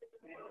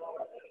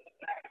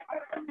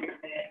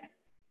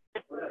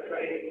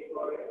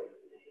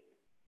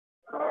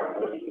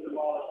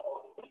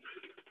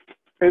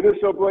 May this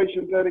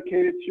oblation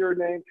dedicated to your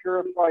name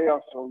purify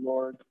us, O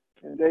Lord,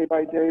 and day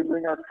by day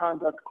bring our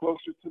conduct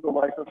closer to the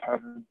life of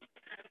heaven.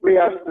 We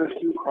ask this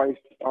through Christ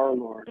our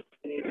Lord.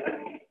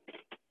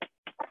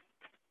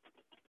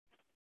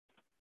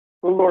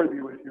 The Lord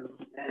be with you.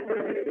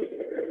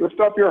 Lift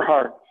up your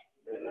hearts.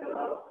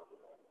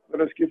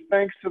 Let us give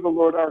thanks to the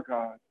Lord our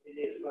God.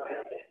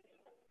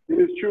 It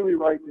is truly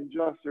right and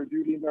just, our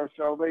duty and our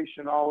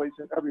salvation, always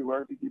and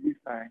everywhere, to give you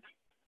thanks.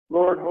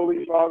 Lord,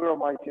 Holy Father,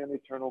 Almighty and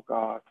eternal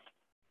God,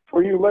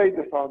 for you laid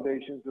the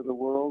foundations of the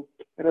world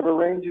and have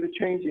arranged the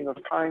changing of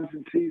times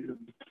and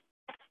seasons.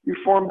 You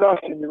formed us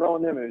in your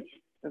own image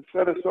and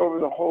set us over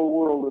the whole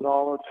world in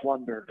all its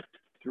wonder,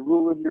 to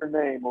rule in your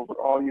name over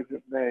all you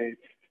have made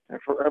and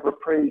forever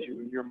praise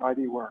you in your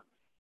mighty work.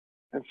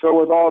 And so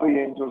with all the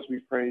angels we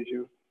praise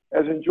you,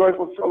 as in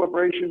joyful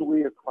celebration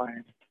we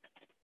acclaim.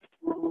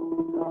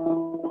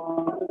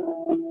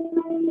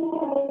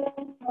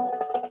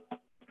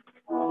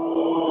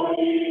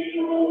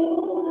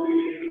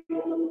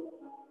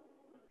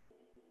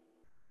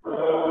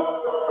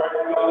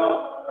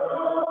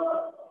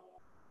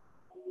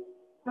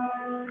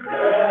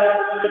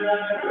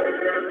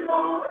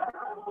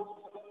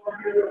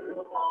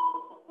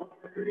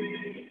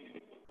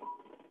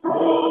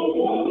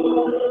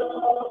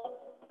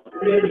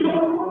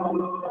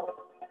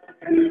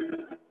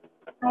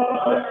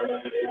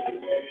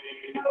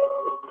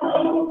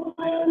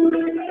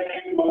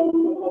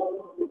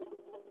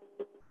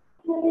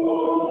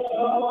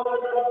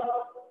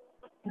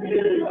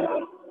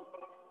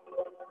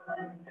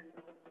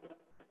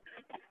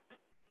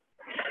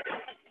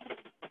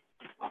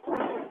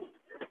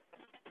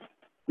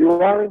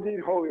 You are indeed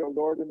holy, O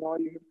Lord, and all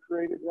you have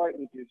created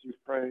rightly gives you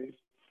praise.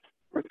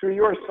 For through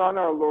your Son,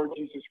 our Lord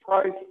Jesus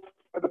Christ,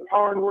 by the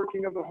power and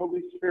working of the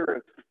Holy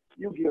Spirit,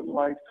 you give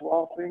life to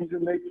all things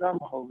and make them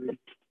holy.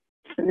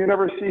 And you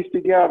never cease to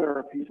gather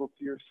a people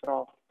to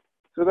yourself,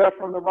 so that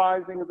from the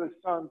rising of the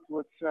sun to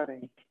its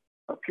setting,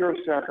 a pure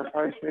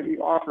sacrifice may be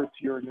offered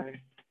to your name.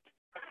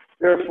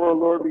 Therefore,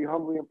 Lord, we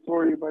humbly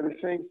implore you by the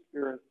same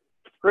Spirit,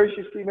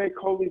 graciously make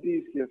holy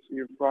these gifts we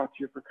have brought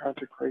to you for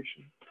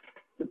consecration,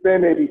 that they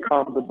may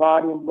become the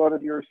body and blood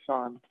of your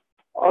Son,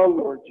 our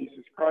Lord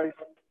Jesus Christ,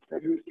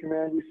 at whose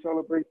command we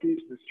celebrate these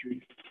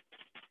mysteries.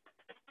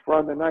 For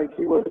on the night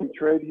he was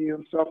betrayed, he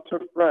himself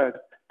took bread,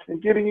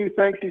 and giving you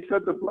thanks, he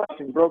said the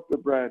blessing, broke the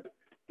bread,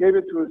 gave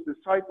it to his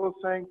disciples,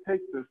 saying,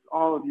 "Take this,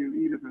 all of you,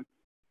 eat of it,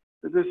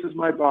 for this is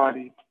my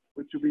body,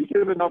 which will be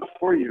given up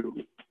for you."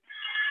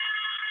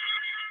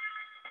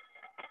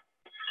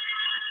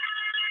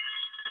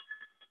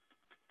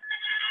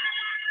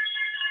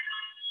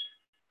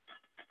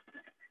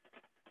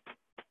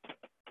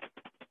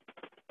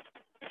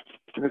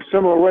 In a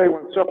similar way,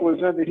 when supper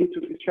was ended, he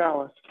took the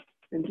chalice,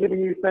 and giving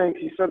you thanks,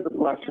 he said the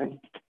blessing,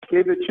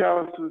 gave the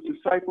chalice to his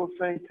disciples,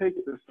 saying,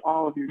 "Take this,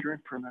 all of you,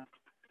 drink from it.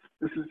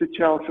 This is the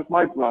chalice of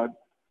my blood,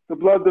 the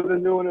blood of the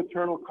new and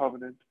eternal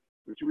covenant,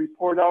 which will be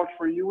poured out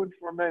for you and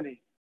for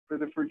many for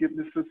the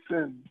forgiveness of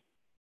sins.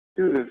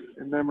 Do this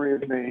in memory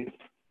of me."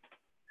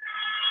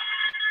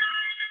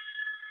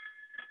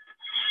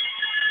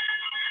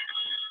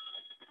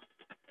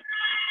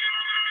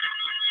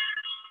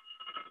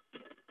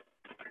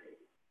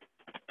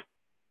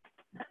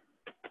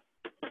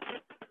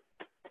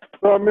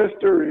 The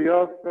mystery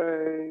of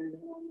faith.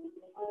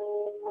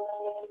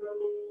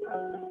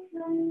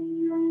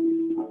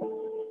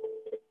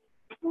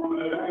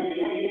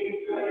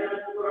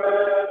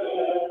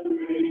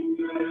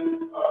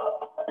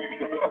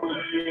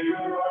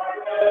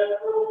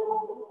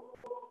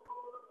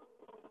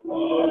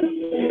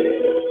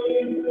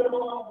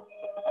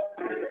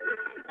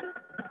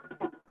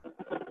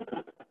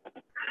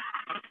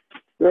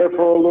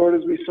 Therefore, O Lord,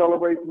 as we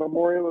celebrate the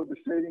memorial of the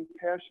saving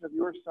passion of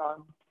your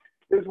Son,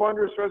 his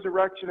wondrous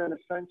resurrection and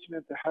ascension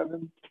into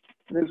heaven,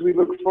 and as we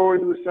look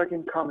forward to the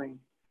second coming,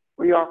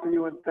 we offer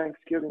you in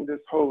thanksgiving this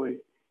holy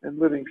and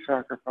living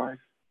sacrifice.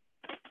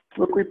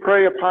 Look, we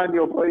pray upon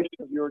the oblation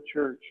of your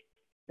church,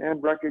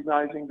 and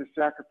recognizing the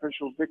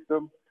sacrificial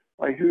victim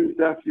by whose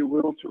death you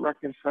will to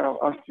reconcile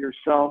us to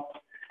yourself,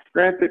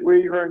 grant that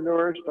we who are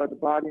nourished by the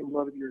body and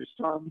blood of your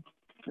Son,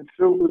 and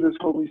filled with his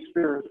Holy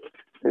Spirit,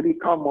 may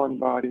become one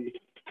body,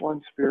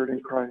 one Spirit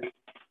in Christ.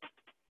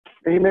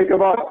 May he make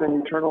of us an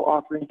eternal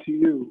offering to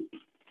you,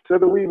 so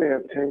that we may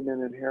obtain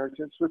an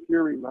inheritance with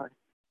your elect,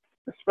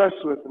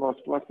 especially with the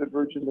most blessed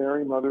Virgin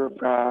Mary, Mother of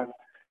God,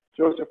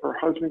 Joseph, her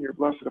husband, your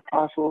blessed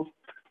apostles,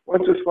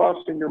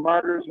 Wenceslas and your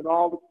martyrs, and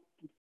all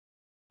the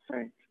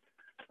saints,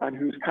 on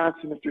whose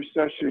constant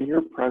intercession in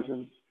your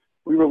presence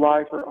we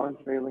rely for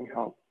unfailing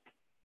help.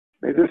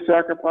 May this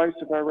sacrifice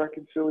of our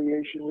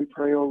reconciliation, we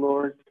pray, O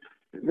Lord,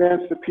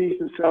 advance the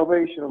peace and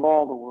salvation of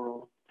all the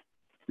world.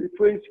 Be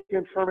pleased to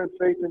confirm in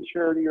faith and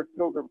charity your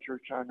pilgrim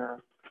church on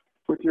earth,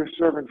 with your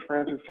servant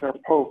Francis, our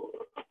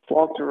Pope,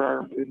 Walter,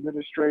 our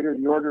administrator,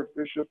 the order of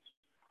bishops,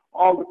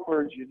 all the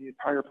clergy, and the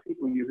entire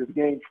people you have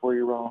gained for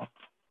your own.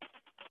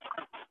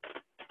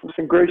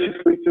 Listen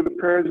graciously to the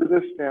prayers of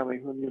this family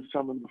whom you have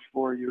summoned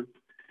before you.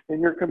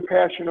 In your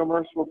compassion, O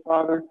merciful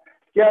Father,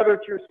 gather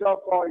to yourself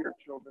all your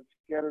children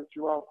scattered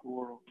throughout the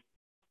world.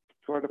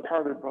 To our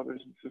departed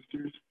brothers and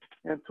sisters,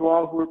 and to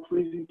all who are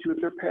pleasing to you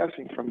at their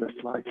passing from this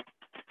life,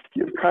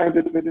 give kind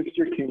admittance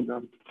to your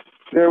kingdom.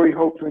 There we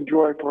hope to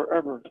enjoy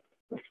forever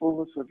the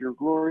fullness of your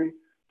glory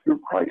through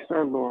Christ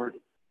our Lord,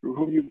 through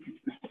whom you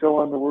bestow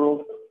on the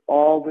world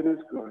all that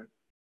is good.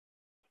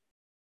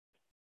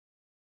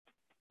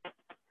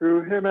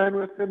 Through him and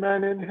with him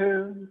and in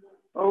him,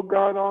 O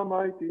God,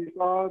 Almighty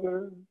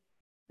Father,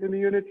 in the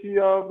unity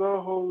of the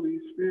Holy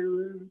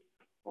Spirit,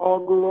 all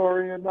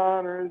glory and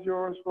honor is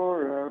yours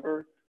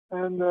forever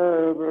and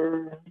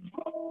ever.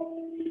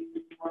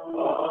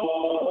 Amen.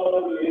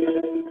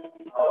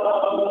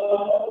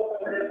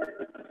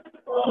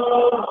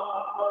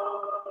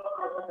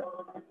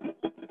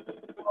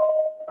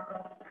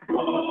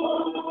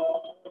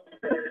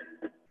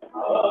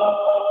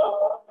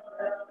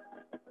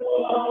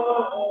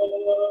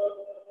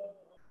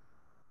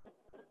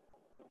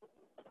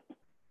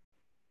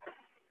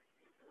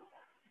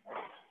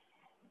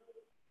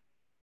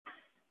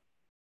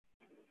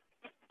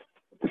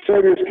 The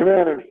Savior's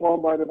command,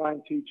 informed by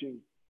divine teaching.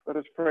 Let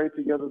us pray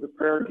together the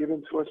prayer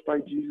given to us by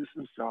Jesus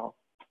himself.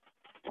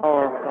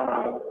 Our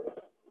Father,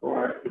 who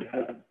art in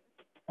heaven,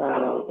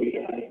 hallowed be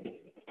thy name.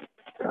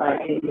 Thy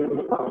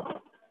kingdom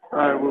come,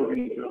 thy will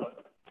be done,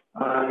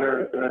 on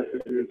earth as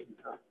it is in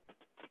heaven.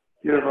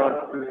 Give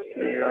us this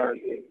day our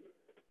daily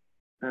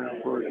bread,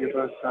 and forgive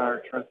us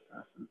our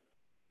trespasses,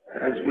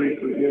 as we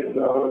forgive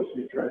those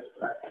who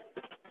trespass.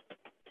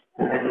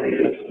 And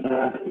lead us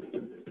not into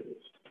temptation,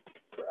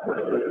 but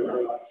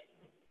deliver us.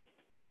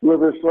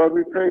 Deliver us, Lord,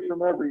 we pray,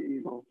 from every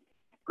evil.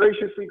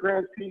 Graciously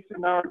grant peace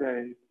in our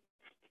days,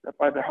 that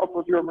by the help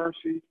of your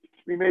mercy,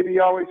 we may be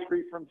always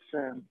free from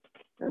sin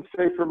and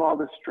safe from all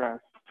distress,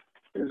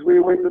 as we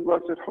await the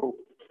blessed hope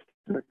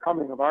and the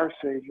coming of our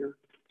Savior,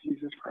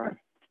 Jesus Christ.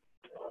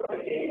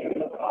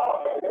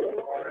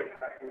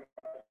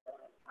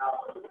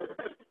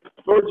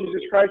 Lord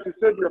Jesus Christ, who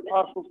said, your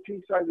apostles,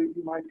 peace I leave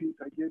you, my peace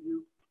I give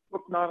you.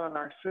 Look not on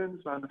our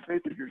sins, but on the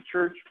faith of your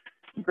church,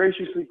 and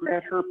graciously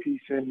grant her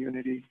peace and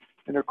unity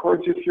in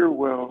accordance with your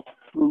will,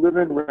 who live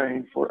and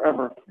reign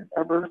forever and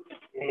ever.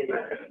 Amen.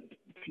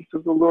 The peace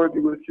of the Lord be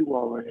with you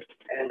always.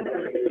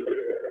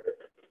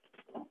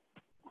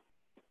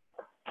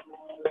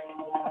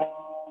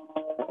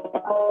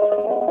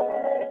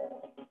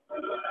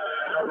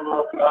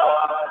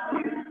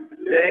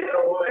 Take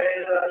away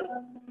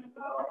the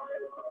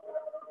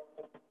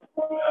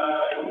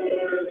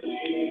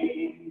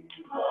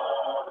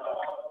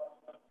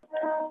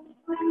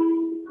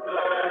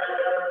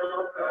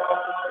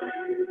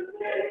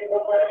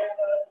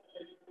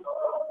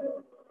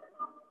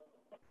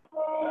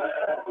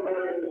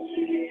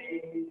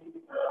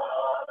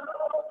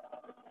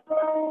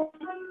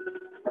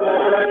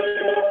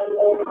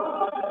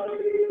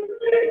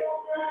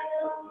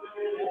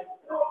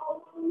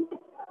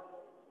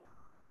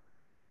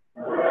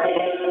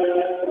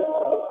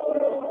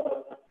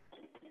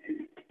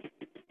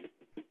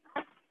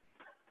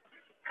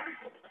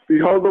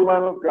Behold the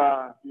Lamb of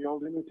God.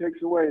 Behold him who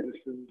takes away the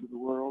sins of the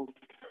world.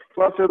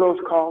 Blessed are those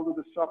called to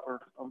the supper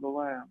of the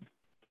Lamb.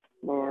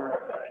 Lord.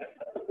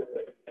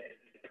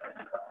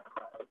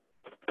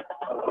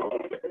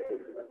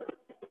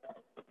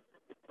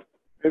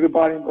 May the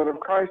body and blood of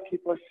Christ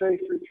keep us safe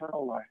for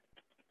eternal life.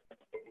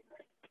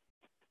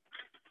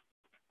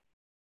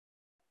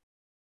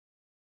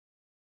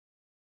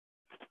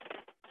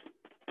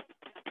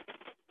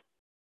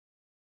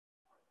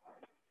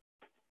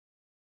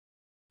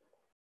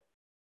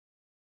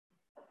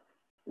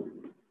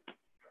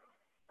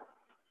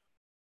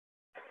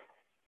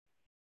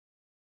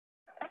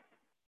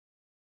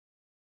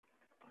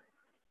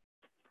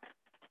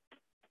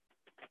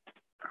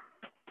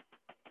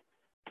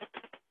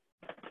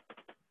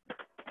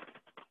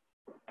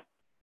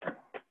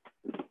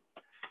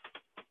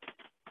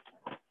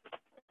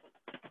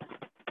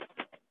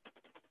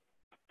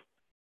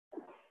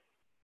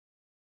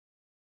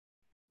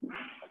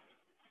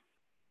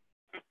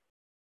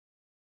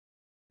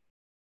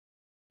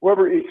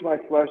 Whoever eats my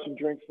flesh and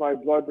drinks my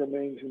blood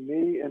remains in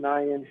me, and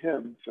I in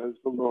him, says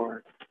the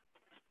Lord.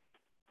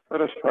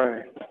 Let us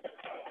pray.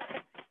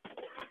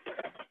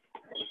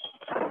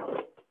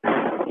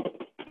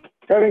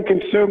 Having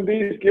consumed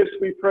these gifts,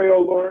 we pray, O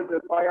Lord,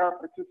 that by our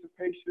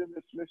participation in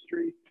this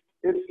mystery,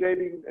 its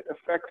saving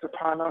effects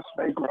upon us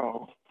may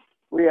grow.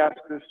 We ask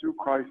this through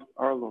Christ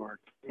our Lord.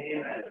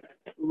 Amen.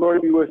 The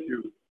Lord be with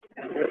you.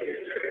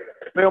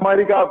 May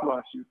Almighty God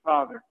bless you,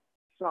 Father,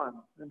 Son,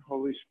 and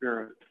Holy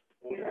Spirit.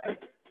 Amen.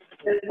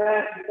 His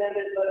mass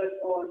descended, let us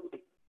go.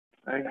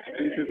 Thanks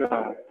be to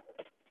God.